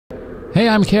Hey,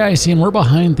 I'm KIC, and we're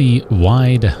behind the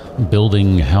wide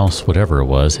building house, whatever it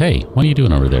was. Hey, what are you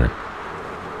doing over there?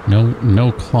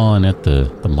 No clawing at the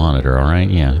monitor, all right?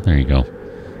 Yeah, there you go.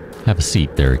 Have a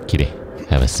seat there, kitty.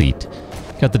 Have a seat.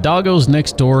 Got the doggos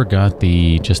next door, got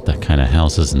just the kind of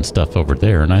houses and stuff over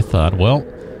there, and I thought, well,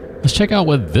 let's check out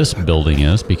what this building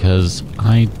is, because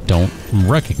I don't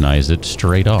recognize it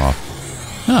straight off.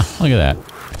 Huh, look at that.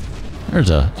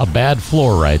 There's a bad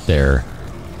floor right there.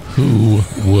 Who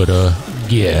woulda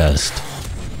guessed?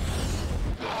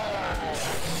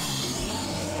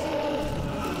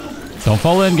 Don't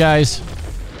fall in, guys.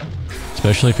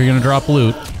 Especially if you're gonna drop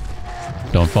loot.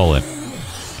 Don't fall in.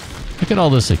 Look at all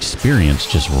this experience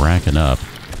just racking up.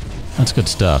 That's good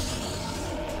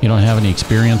stuff. You don't have any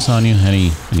experience on you?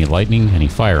 Any lightning? Any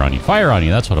fire on you? Fire on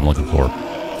you, that's what I'm looking for.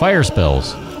 Fire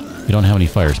spells. You don't have any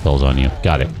fire spells on you.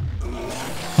 Got it.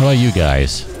 What about you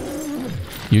guys?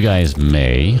 You guys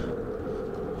may.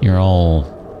 You're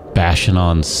all bashing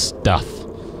on stuff.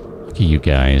 Look at you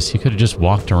guys. You could have just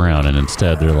walked around, and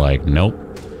instead they're like, nope.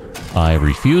 I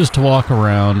refuse to walk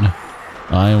around.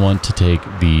 I want to take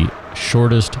the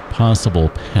shortest possible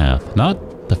path.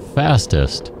 Not the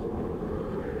fastest.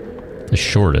 The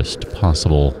shortest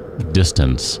possible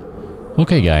distance.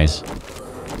 Okay, guys.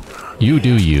 You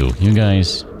do you. You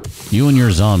guys, you and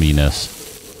your zombie-ness.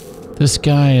 This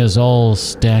guy is all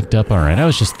stacked up. All right, I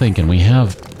was just thinking we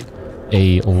have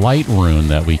a light rune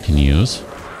that we can use.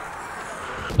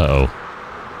 Uh-oh.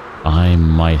 I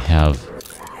might have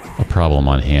a problem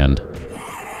on hand.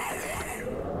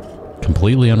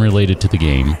 Completely unrelated to the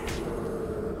game.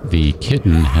 The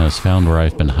kitten has found where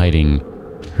I've been hiding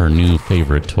her new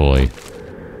favorite toy.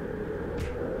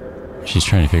 She's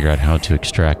trying to figure out how to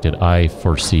extract it. I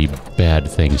foresee bad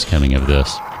things coming of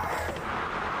this.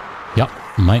 Yep.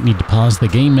 Might need to pause the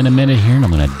game in a minute here, and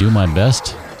I'm going to do my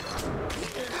best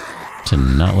to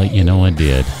not let you know I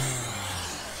did.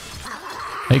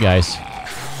 Hey guys,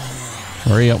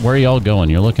 where are y'all going?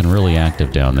 You're looking really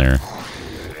active down there.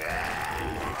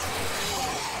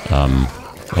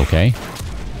 Okay.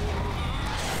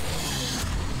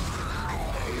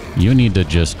 You need to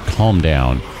just calm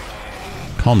down.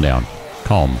 Calm down.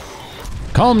 Calm.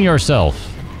 Calm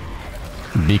yourself.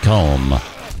 Be calm.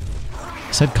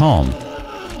 I said calm.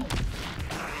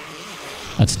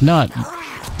 It's not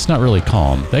really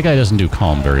calm. That guy doesn't do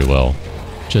calm very well.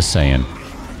 Just saying.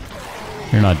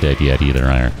 You're not dead yet either,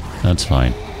 Iron. That's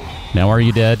fine. Now are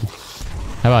you dead?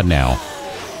 How about now?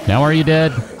 Now are you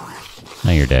dead?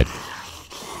 Now you're dead.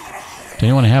 Do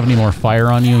anyone have any more fire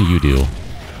on you? You do.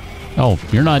 Oh,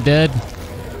 you're not dead?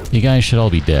 You guys should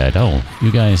all be dead. Oh,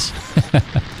 you guys...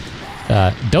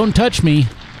 don't touch me.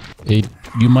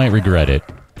 You might regret it.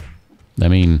 I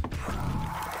mean...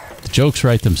 the jokes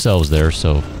write themselves there,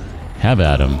 so have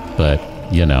at them, but,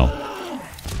 you know.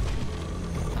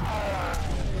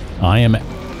 I am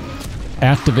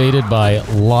activated by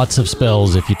lots of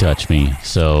spells if you touch me,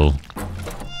 so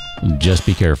just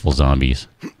be careful, zombies.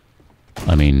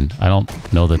 I mean, I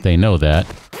don't know that they know that,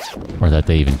 or that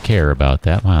they even care about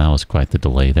that. Wow, that was quite the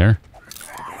delay there.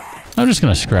 I'm just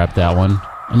going to scrap that one.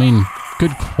 I mean,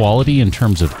 good quality in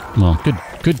terms of, well,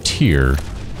 good tier.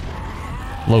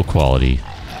 Low quality.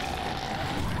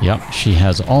 Yep, she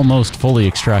has almost fully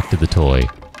extracted the toy.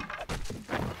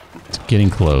 It's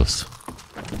getting close.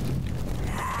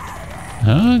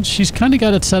 She's kind of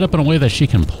got it set up in a way that she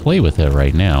can play with it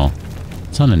right now.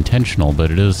 It's unintentional,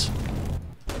 but it is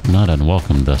not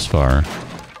unwelcome thus far.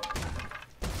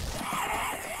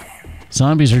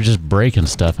 Zombies are just breaking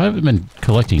stuff. I haven't been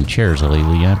collecting chairs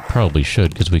lately. I probably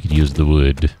should, because we could use the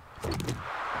wood.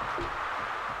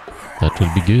 That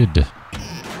would be good.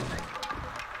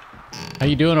 How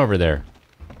you doing over there?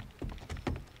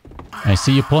 I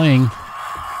see you playing.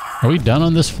 Are we done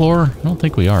on this floor? I don't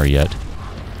think we are yet.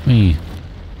 Let me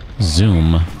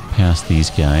zoom past these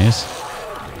guys.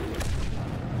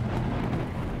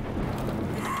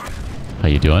 How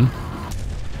you doing?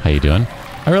 How you doing?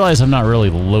 I realize I'm not really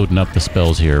loading up the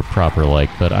spells here proper-like,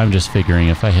 but I'm just figuring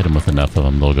if I hit them with enough of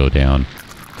them, they'll go down.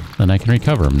 Then I can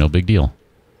recover them, no big deal.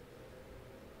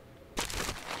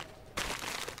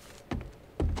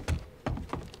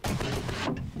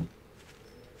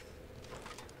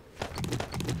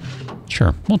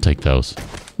 Sure, we'll take those.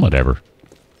 Whatever.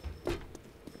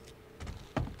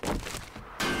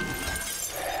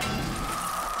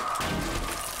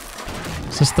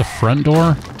 Is this the front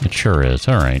door? It sure is.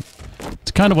 All right. It's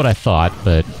kind of what I thought,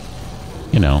 but,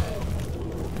 you know.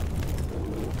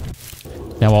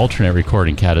 Now alternate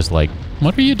recording cat is like,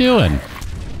 what are you doing?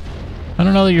 I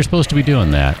don't know that you're supposed to be doing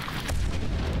that.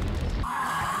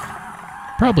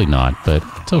 Probably not, but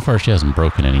so far she hasn't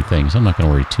broken anything, so I'm not going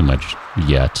to worry too much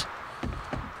yet.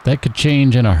 That could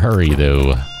change in a hurry,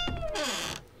 though.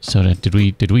 So did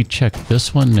we check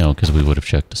this one? No, because we would have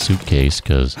checked the suitcase,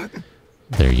 because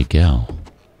there you go.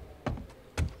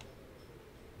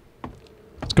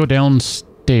 Let's go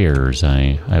downstairs,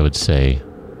 I would say.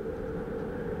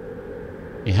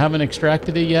 You haven't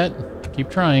extracted it yet? Keep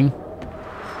trying.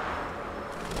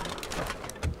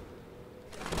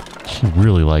 She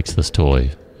really likes this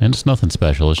toy. And it's nothing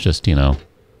special, it's just, you know,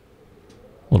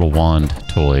 little wand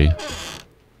toy.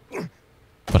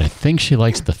 But I think she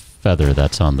likes the feather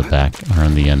that's on the back, or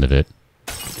on the end of it.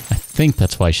 I think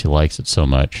that's why she likes it so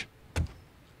much.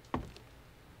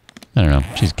 I don't know,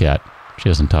 she's cat. She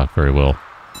doesn't talk very well.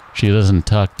 She doesn't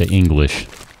talk the English.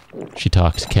 She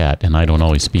talks cat, and I don't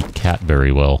always speak cat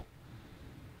very well.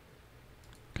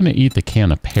 I'm gonna eat the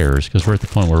can of pears, because we're at the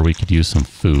point where we could use some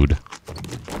food.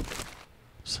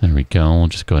 So there we go. We'll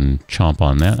just go ahead and chomp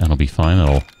on that. That'll be fine.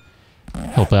 That'll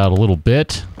help out a little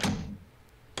bit.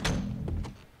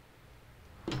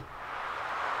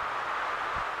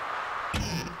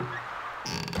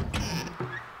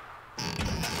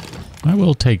 I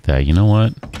will take that. You know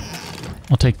what?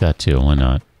 I'll take that too. Why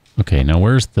not? Okay, now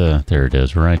where's the... There it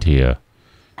is, right here.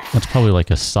 That's probably like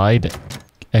a side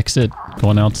exit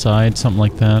going outside, something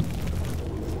like that.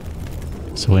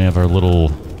 So we have our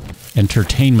little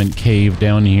entertainment cave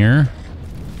down here.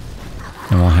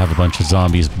 And we'll have a bunch of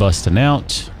zombies busting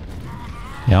out.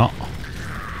 Yeah.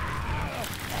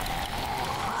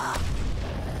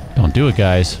 Don't do it,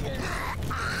 guys.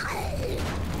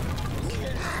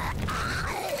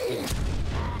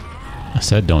 I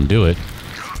said don't do it.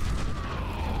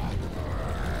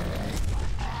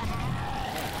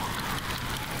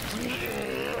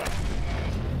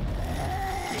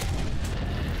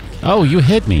 Oh, you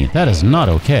hit me. That is not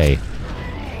okay.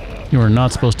 You were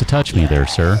not supposed to touch me there,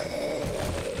 sir.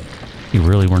 You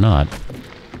really were not.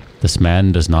 This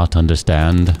man does not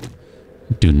understand.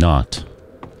 Do not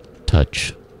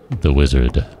touch the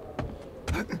wizard.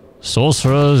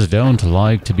 Sorcerers don't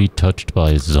like to be touched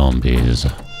by zombies.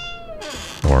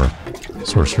 Or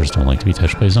sorcerers don't like to be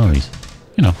touched by zombies.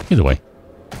 You know, either way.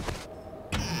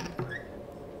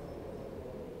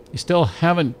 You still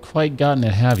haven't quite gotten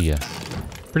it, have you?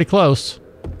 Pretty close.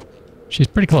 She's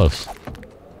pretty close.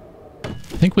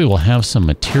 I think we will have some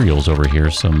materials over here,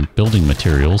 some building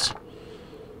materials.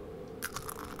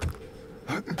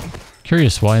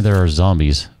 Curious why there are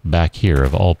zombies back here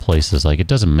of all places. Like, it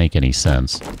doesn't make any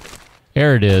sense.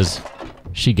 There it is.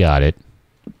 She got it.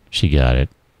 She got it.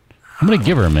 I'm gonna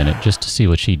give her a minute just to see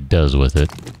what she does with it.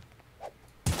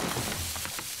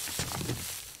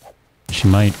 She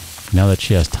might, now that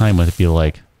she has time with it, be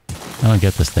like, I don't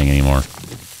get this thing anymore.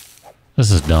 This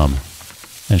is dumb.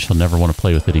 And she'll never want to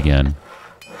play with it again.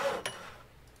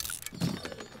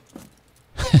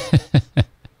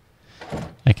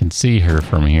 I can see her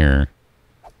from here.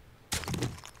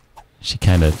 She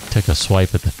kind of took a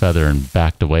swipe at the feather and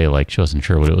backed away like she wasn't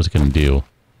sure what it was going to do.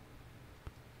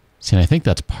 See, and I think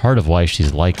that's part of why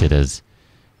she's liked it, is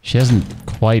she hasn't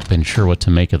quite been sure what to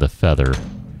make of the feather.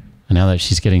 And now that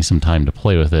she's getting some time to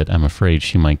play with it, I'm afraid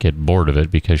she might get bored of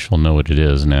it because she'll know what it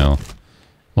is now.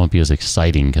 It won't be as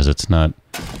exciting because it's not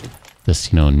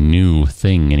this, you know, new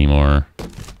thing anymore.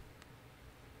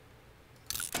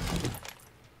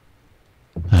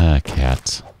 Ah,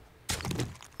 cats.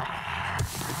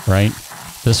 Right?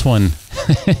 This one...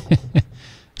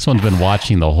 this one's been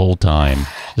watching the whole time.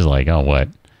 She's like, oh, what?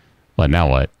 What, now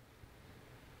what?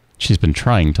 She's been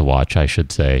trying to watch, I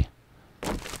should say.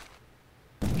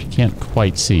 She can't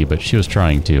quite see, but she was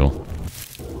trying to.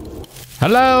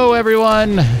 Hello,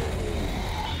 everyone!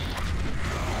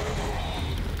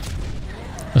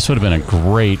 This would have been a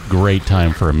great, great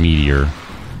time for a meteor.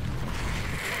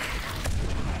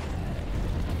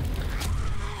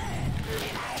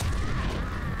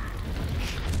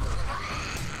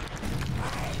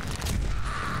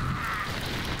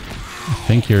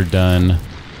 I think you're done.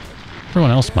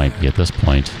 Everyone else might be at this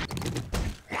point.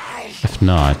 If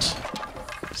not,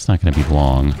 it's not going to be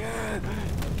long. There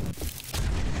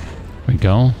we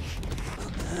go.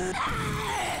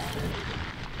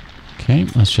 Okay,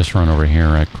 let's just run over here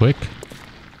right quick.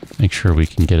 Make sure we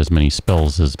can get as many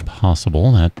spells as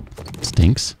possible. That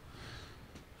stinks.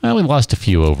 Well, we lost a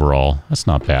few overall. That's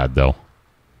not bad, though.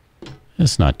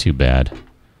 It's not too bad.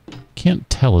 Can't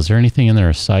tell. Is there anything in there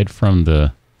aside from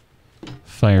the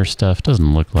fire stuff?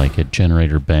 Doesn't look like it.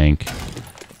 Generator bank.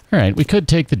 Alright, we could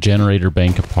take the generator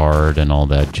bank apart and all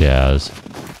that jazz.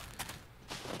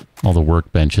 All the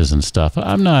workbenches and stuff.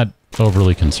 I'm not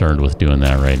overly concerned with doing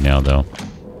that right now, though.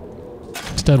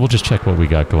 Instead, we'll just check what we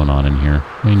got going on in here.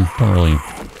 I mean, don't really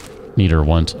need or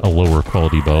want a lower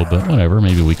quality bow, but whatever.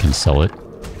 Maybe we can sell it.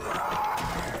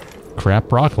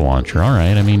 crap rocket launcher. All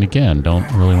right, I mean, again, don't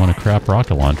really want a crap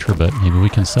rocket launcher, but maybe we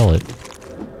can sell it.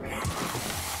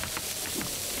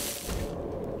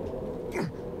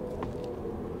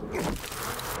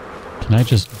 Can I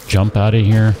just jump out of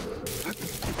here?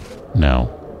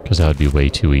 No, because that would be way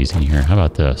too easy here. How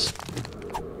about this?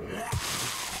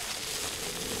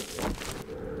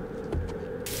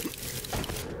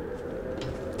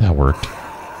 That worked.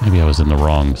 Maybe I was in the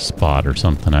wrong spot or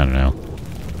something. I don't know.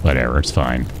 Whatever, it's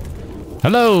fine.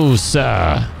 Hello,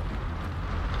 sir.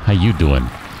 How you doing?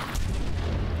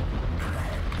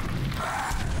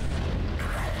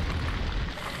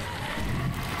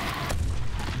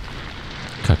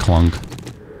 Ka-clunk.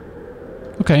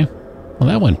 Okay. Well,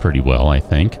 that went pretty well, I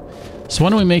think. So why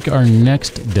don't we make our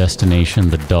next destination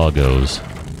the doggos?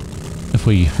 If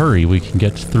we hurry, we can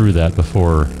get through that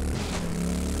before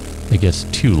it gets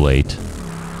too late.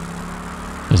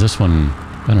 Is this one...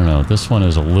 I don't know. This one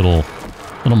is a little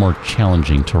more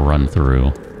challenging to run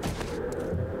through.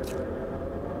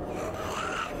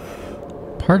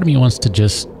 Part of me wants to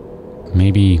just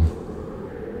maybe...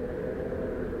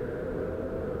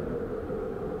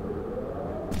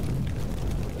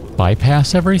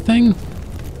 bypass everything?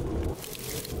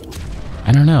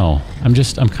 I don't know. I'm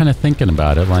kind of thinking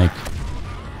about it, like...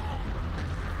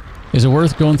 Is it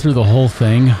worth going through the whole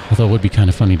thing? Although it would be kind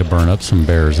of funny to burn up some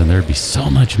bears, and there'd be so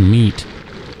much meat.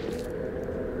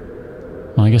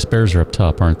 Well, I guess bears are up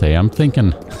top, aren't they? I'm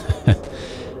thinking...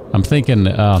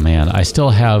 oh man, I still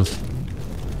have...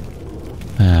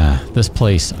 this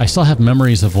place. I still have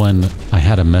memories of when I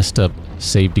had a messed up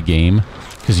saved game,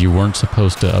 because you weren't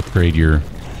supposed to upgrade your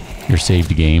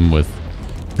saved game with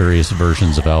various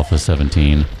versions of Alpha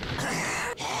 17.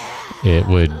 It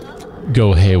would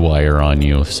go haywire on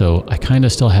you, so I kind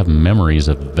of still have memories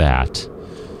of that.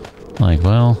 Like,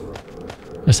 well,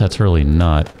 I guess that's really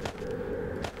not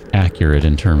accurate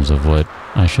in terms of what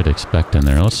I should expect in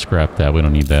there. Let's scrap that. We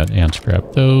don't need that. And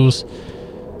scrap those.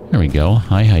 There we go.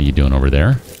 Hi, how you doing over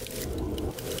there?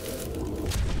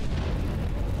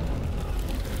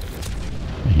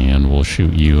 And we'll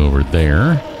shoot you over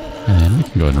there. And then we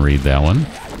can go ahead and read that one.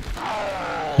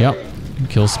 Yep.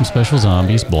 Kill some special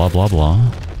zombies. Blah, blah,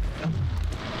 blah.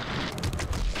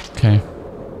 Okay.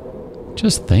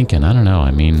 Just thinking. I don't know. I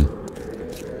mean,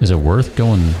 is it worth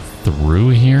going through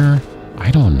here? I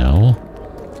don't know.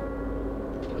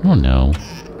 I don't know.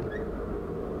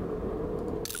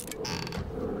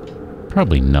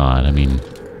 Probably not. I mean,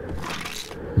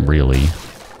 really.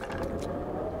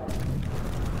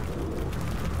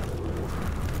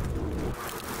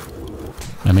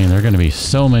 I mean, there are going to be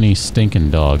so many stinking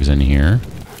dogs in here.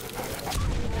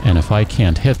 And if I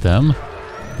can't hit them,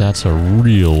 that's a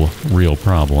real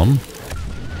problem.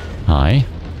 Hi.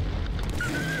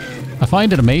 I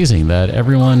find it amazing that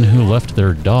everyone who left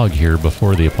their dog here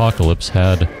before the apocalypse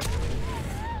had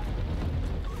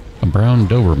a brown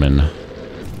Doberman.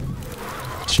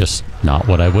 It's just not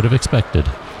what I would have expected.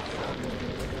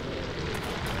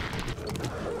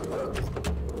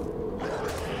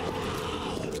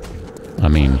 I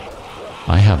mean,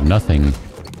 I have nothing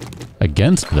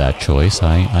against that choice.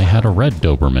 I had a red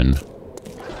Doberman.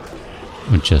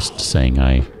 I'm just saying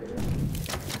I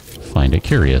find it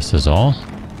curious is all.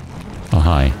 Oh,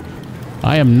 hi.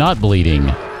 I am not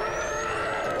bleeding.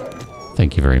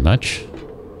 Thank you very much.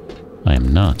 I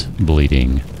am not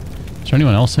bleeding. Is there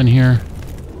anyone else in here?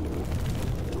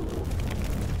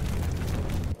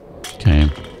 Okay.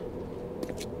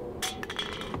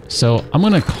 So, I'm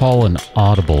going to call an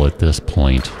audible at this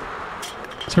point.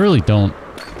 So I really don't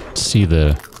see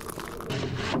the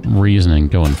reason in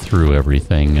going through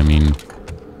everything. I mean,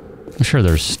 I'm sure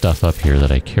there's stuff up here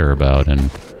that I care about, and...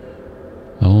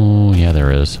 Oh, yeah,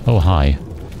 there is. Oh, hi.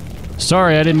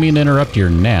 Sorry, I didn't mean to interrupt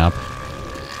your nap.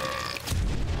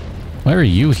 Why are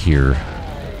you here?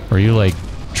 Were you, like,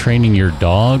 training your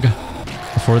dog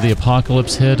before the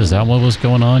apocalypse hit? Is that what was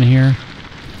going on here?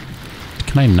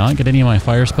 Can I not get any of my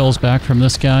fire spells back from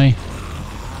this guy?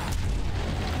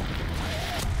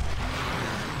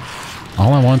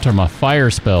 All I want are my fire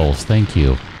spells. Thank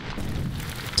you.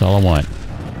 That's all I want.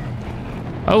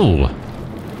 Oh!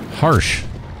 Harsh.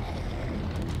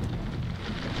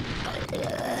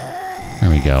 There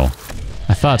we go.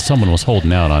 I thought someone was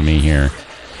holding out on me here.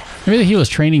 Maybe he was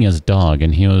training his dog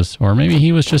and he was... Or maybe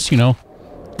he was just, you know,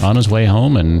 on his way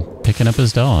home and picking up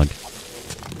his dog.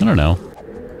 I don't know.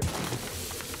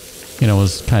 You know,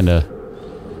 was kind of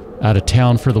out of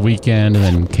town for the weekend and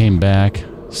then came back.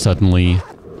 Suddenly,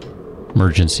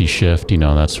 emergency shift, you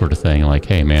know, that sort of thing. Like,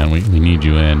 hey man, we need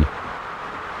you in.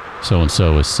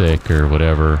 So-and-so is sick or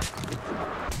whatever.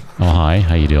 Oh, hi.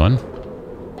 How you doing?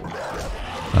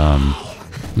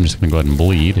 I'm just gonna go ahead and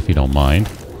bleed, if you don't mind.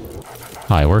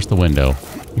 Hi, where's the window?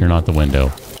 You're not the window.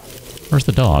 Where's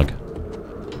the dog?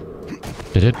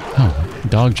 Did it? Oh,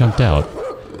 dog jumped out.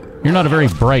 You're not a very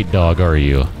bright dog, are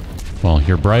you? Well,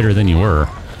 you're brighter than you were.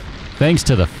 Thanks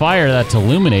to the fire that's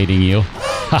illuminating you.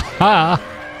 Ha ha!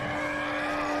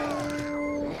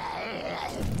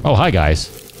 Oh, hi, guys.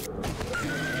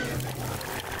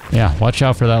 Yeah, watch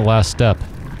out for that last step.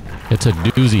 It's a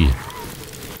doozy.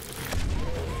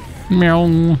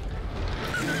 Meow.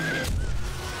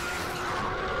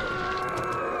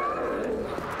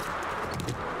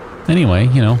 Anyway,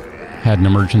 you know, had an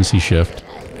emergency shift.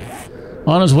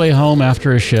 On his way home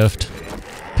after a shift,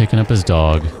 picking up his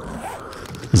dog.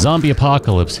 Zombie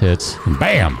apocalypse hits, and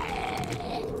bam!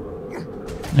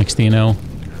 Next thing you know,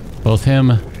 both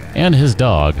him and his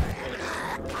dog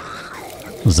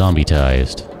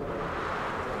zombie-tized.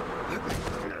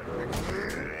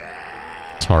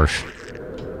 It's harsh.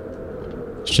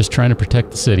 It's just trying to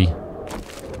protect the city.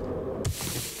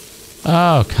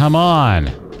 Oh, come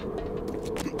on!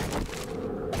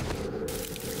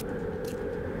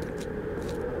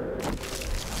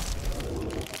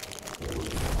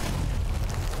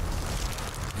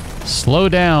 Slow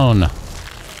down.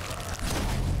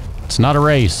 It's not a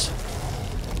race.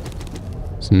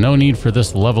 There's no need for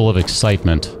this level of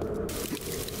excitement.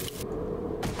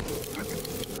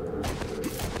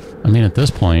 I mean, at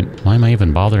this point, why am I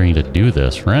even bothering to do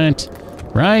this, right?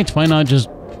 Right? Why not just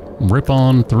rip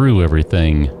on through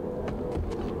everything?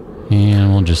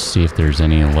 And we'll just see if there's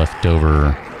any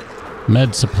leftover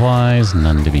med supplies.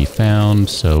 None to be found,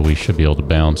 so we should be able to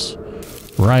bounce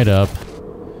right up.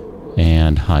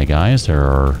 And hi guys, there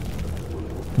are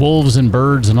wolves and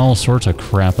birds and all sorts of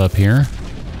crap up here.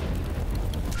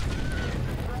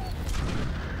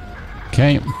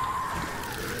 Okay.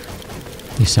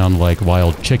 They sound like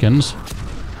wild chickens,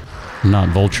 not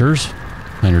vultures.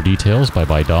 Minor details,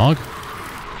 bye-bye dog.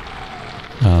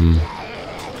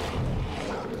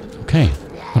 Okay,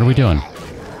 what are we doing?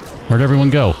 Where'd everyone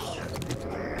go?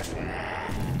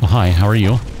 Oh, hi, how are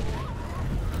you?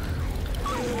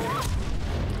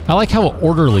 I like how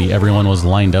orderly everyone was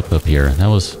lined up here. That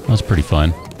was pretty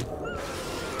fun.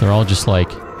 They're all just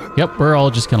like, yep, we're all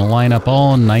just gonna line up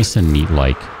all nice and neat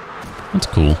like. That's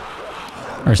cool.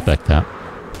 I respect that.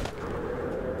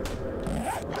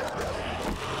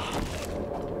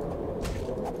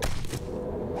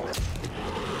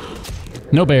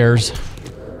 No bears,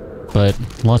 but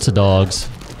lots of dogs.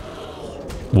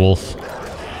 Wolf.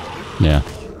 Yeah.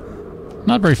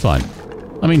 Not very fun.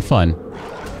 I mean fun,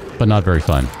 but not very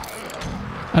fun.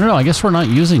 I don't know, I guess we're not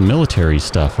using military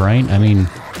stuff, right? I mean,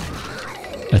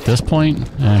 at this point,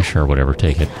 sure, whatever,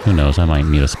 take it. Who knows, I might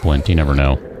need a splint, you never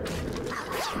know.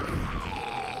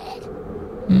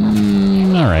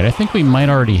 Alright, I think we might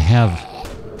already have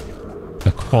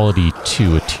a quality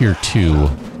 2, a tier 2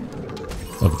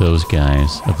 of those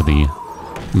guys, of the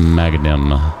Magadem.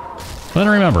 But I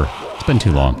don't remember, it's been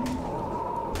too long.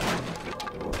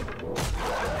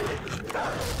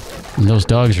 And those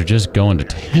dogs are just going to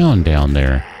town down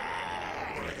there.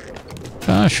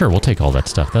 Sure, we'll take all that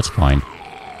stuff. That's fine.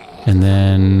 And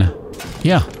then,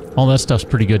 yeah, all that stuff's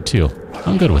pretty good too.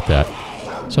 I'm good with that.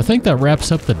 So I think that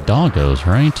wraps up the doggos,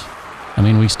 right? I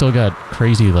mean, we still got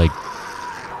crazy, like,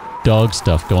 dog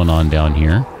stuff going on down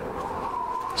here.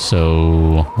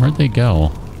 So, where'd they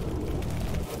go?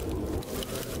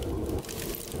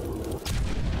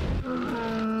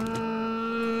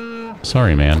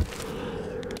 Sorry, man.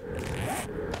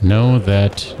 Know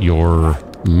that your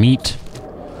meat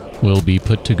will be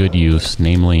put to good use,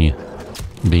 namely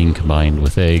being combined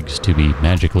with eggs to be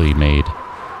magically made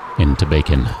into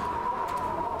bacon.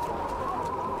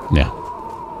 Yeah.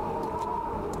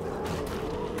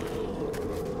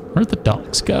 Where'd the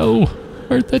dogs go?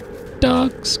 Where'd the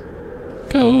dogs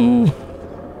go?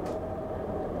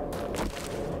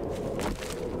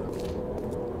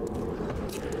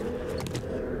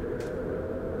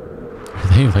 Are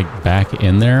they, like, back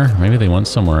in there? Maybe they went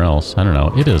somewhere else. I don't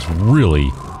know. It is really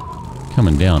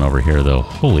coming down over here, though.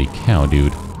 Holy cow,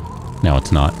 dude. No,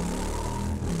 it's not.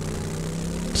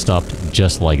 Stopped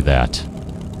just like that.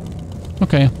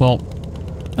 Okay, well,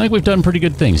 I think we've done pretty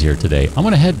good things here today. I'm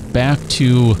going to head back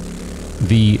to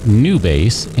the new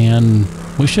base, and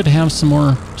we should have some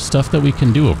more stuff that we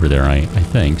can do over there, I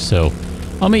think. So,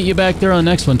 I'll meet you back there on the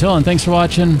next one. Till then, thanks for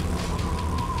watching.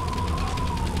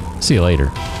 See you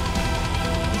later.